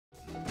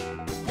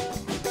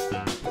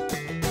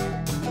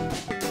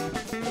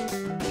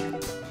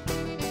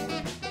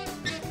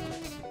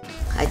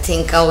I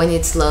think all we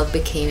need is love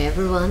became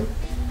everyone.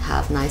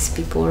 Have nice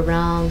people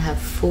around, have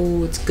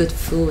food, good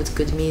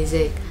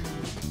music.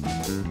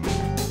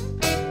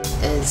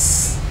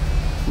 It's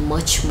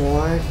much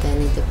more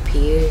than it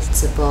appears.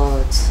 It's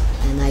about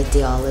an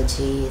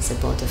ideology, it's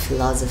about a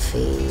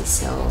philosophy.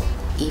 So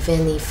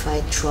even if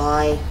I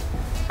try,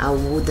 I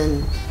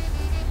wouldn't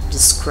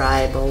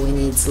describe all we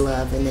need is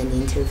love in an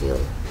interview.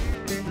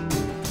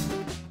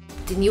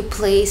 The new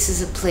place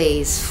is a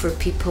place for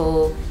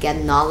people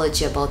get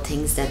knowledge about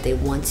things that they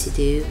want to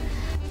do.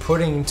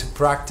 Putting into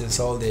practice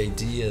all the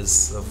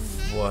ideas of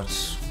what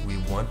we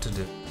want to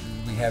do.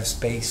 We have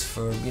space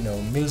for,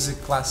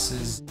 music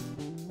classes,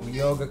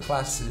 yoga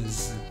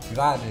classes,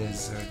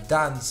 Pilates or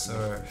dance,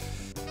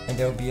 and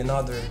there'll be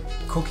another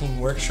cooking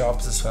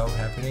workshops as well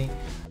happening.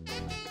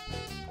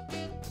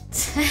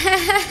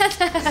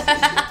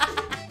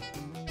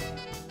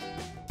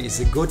 Is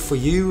it good for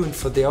you and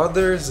for the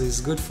others? Is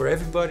it good for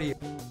everybody?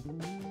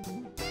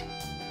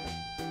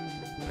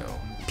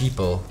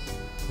 People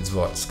is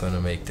what's gonna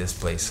make this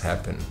place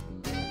happen.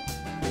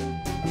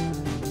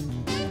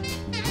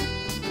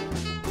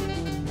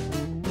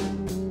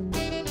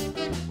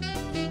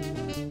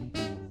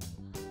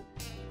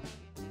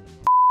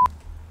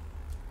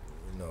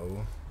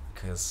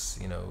 Because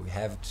we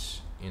have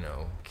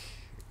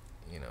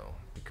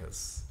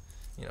because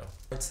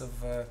parts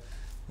of the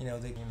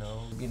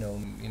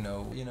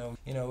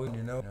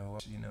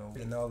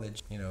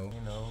knowledge,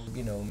 the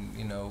knowledge,